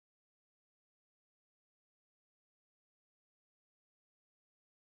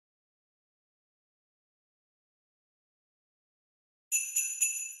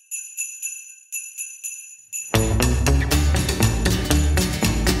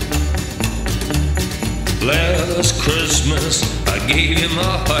Last Christmas I gave you my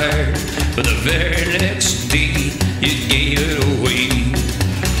heart, but the very next day you gave it away.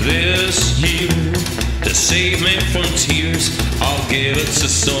 This year, to save me from tears, I'll give it to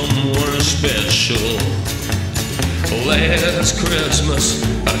someone special. Last Christmas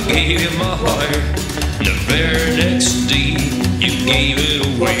I gave you my heart, and the very next day you gave it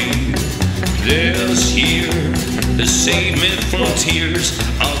away. This year, to save me from tears,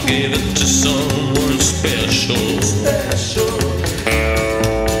 I'll give it to someone special.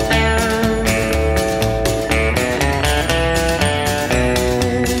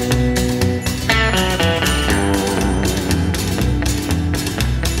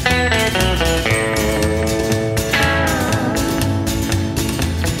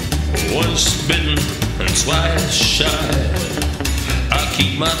 Once bitten and twice shy, I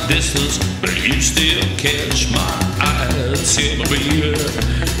keep my distance, but you still catch my eye. Tell me, baby,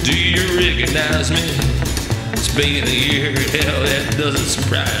 do you recognize me? It's been a year, hell, that doesn't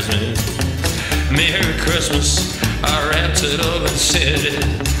surprise me. Merry Christmas, I wrapped it up and said it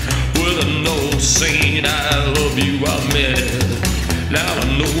with a note saying I love you, I meant it. Now I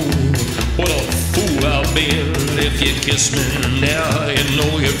know what a fool I've been. If you kiss me now, you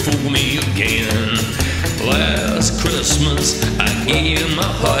know you fooled me again. Last Christmas I gave you my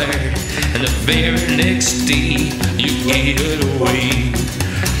heart, and the very next day you gave it away.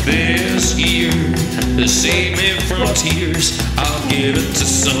 This year, to save me from tears, I'll give it to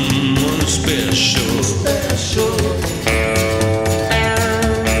someone special.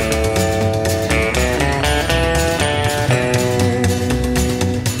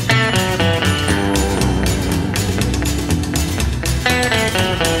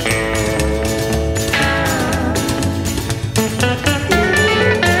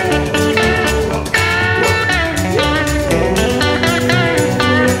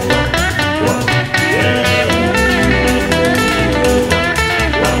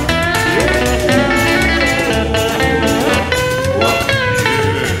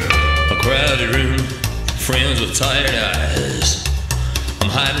 Friends with tired eyes, I'm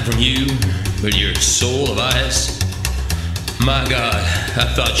hiding from you, but you're a soul of ice. My God, I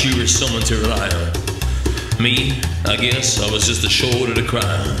thought you were someone to rely on. Me, I guess I was just a shoulder to cry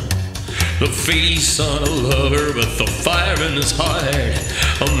on. The face on a lover, but the fire in his heart.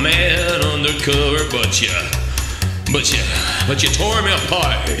 A man undercover, but you tore me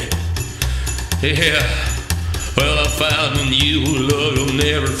apart. Yeah. Well, I found in you love will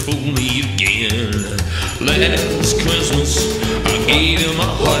never fool me again. Last Christmas I gave you my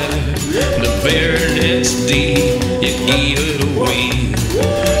heart, the very next day you gave it away.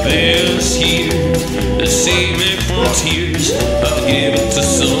 This year, to save me from tears, I'll give it to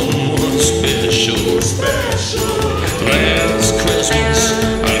someone special. Last Christmas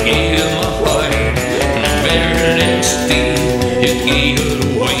I gave you my heart, and the very next day you gave it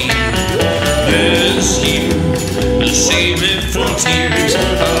away. This year, to save me from tears,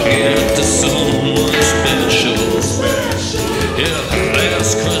 I'll give it to someone special. Yeah,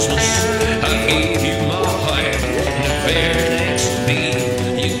 last Christmas